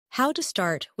How to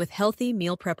start with healthy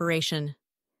meal preparation.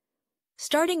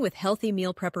 Starting with healthy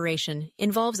meal preparation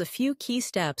involves a few key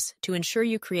steps to ensure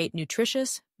you create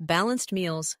nutritious, balanced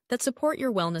meals that support your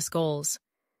wellness goals.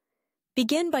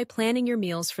 Begin by planning your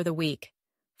meals for the week,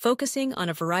 focusing on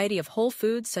a variety of whole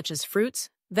foods such as fruits,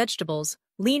 vegetables,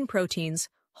 lean proteins,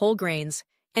 whole grains,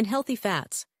 and healthy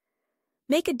fats.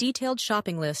 Make a detailed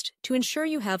shopping list to ensure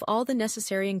you have all the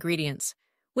necessary ingredients,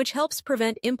 which helps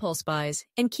prevent impulse buys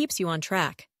and keeps you on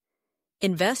track.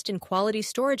 Invest in quality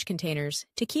storage containers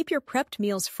to keep your prepped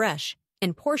meals fresh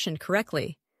and portioned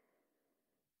correctly.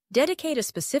 Dedicate a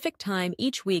specific time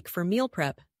each week for meal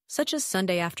prep, such as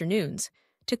Sunday afternoons,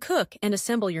 to cook and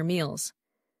assemble your meals.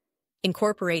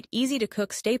 Incorporate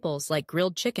easy-to-cook staples like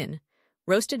grilled chicken,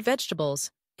 roasted vegetables,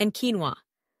 and quinoa,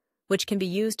 which can be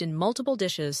used in multiple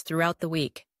dishes throughout the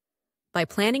week. By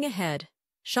planning ahead,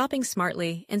 shopping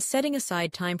smartly, and setting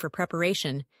aside time for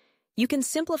preparation, you can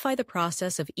simplify the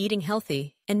process of eating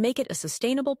healthy and make it a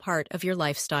sustainable part of your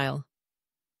lifestyle.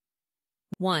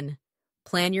 1.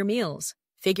 Plan your meals.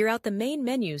 Figure out the main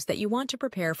menus that you want to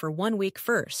prepare for 1 week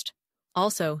first.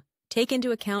 Also, take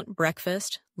into account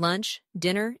breakfast, lunch,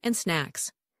 dinner, and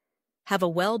snacks. Have a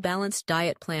well-balanced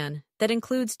diet plan that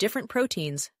includes different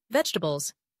proteins,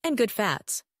 vegetables, and good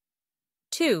fats.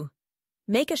 2.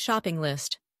 Make a shopping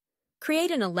list.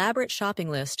 Create an elaborate shopping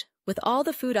list with all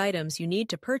the food items you need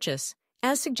to purchase,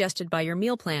 as suggested by your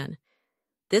meal plan.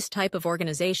 This type of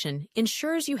organization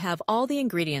ensures you have all the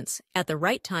ingredients at the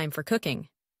right time for cooking.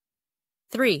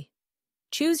 3.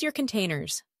 Choose your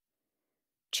containers.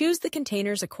 Choose the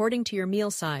containers according to your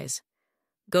meal size.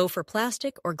 Go for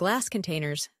plastic or glass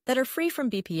containers that are free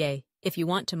from BPA if you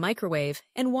want to microwave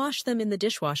and wash them in the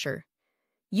dishwasher.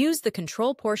 Use the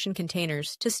control portion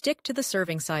containers to stick to the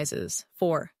serving sizes.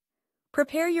 4.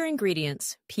 Prepare your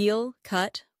ingredients. Peel,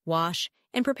 cut, wash,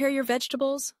 and prepare your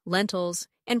vegetables, lentils,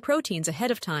 and proteins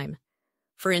ahead of time.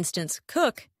 For instance,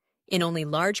 cook in only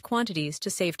large quantities to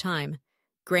save time,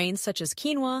 grains such as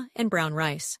quinoa and brown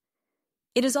rice.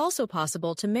 It is also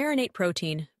possible to marinate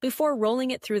protein before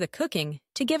rolling it through the cooking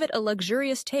to give it a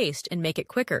luxurious taste and make it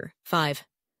quicker. 5.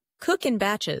 Cook in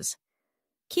batches.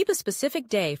 Keep a specific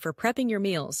day for prepping your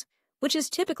meals, which is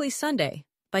typically Sunday,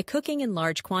 by cooking in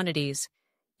large quantities.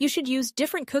 You should use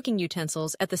different cooking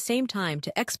utensils at the same time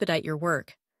to expedite your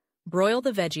work. Broil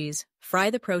the veggies, fry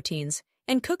the proteins,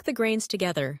 and cook the grains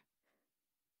together.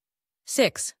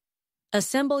 6.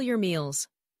 Assemble your meals.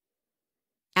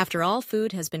 After all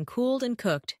food has been cooled and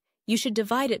cooked, you should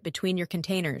divide it between your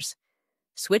containers.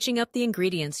 Switching up the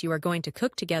ingredients you are going to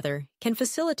cook together can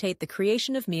facilitate the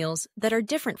creation of meals that are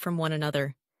different from one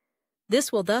another.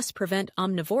 This will thus prevent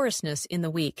omnivorousness in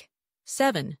the week.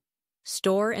 7.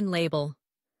 Store and label.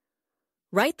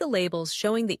 Write the labels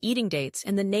showing the eating dates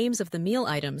and the names of the meal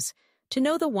items to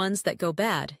know the ones that go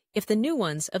bad if the new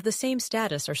ones of the same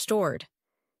status are stored.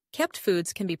 Kept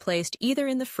foods can be placed either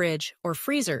in the fridge or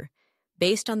freezer,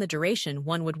 based on the duration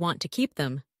one would want to keep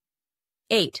them.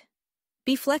 8.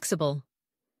 Be flexible.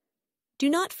 Do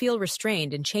not feel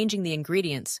restrained in changing the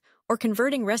ingredients or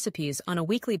converting recipes on a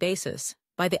weekly basis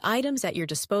by the items at your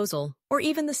disposal or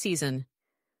even the season.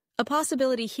 A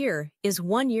possibility here is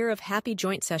 1 year of happy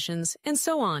joint sessions and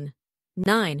so on.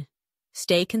 9.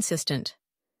 Stay consistent.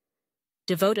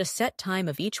 Devote a set time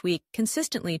of each week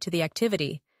consistently to the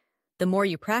activity. The more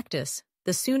you practice,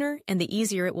 the sooner and the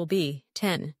easier it will be.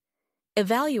 10.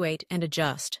 Evaluate and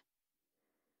adjust.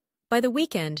 By the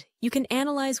weekend, you can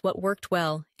analyze what worked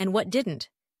well and what didn't,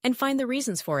 and find the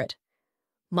reasons for it.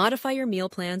 Modify your meal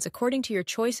plans according to your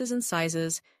choices and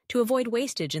sizes to avoid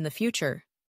wastage in the future.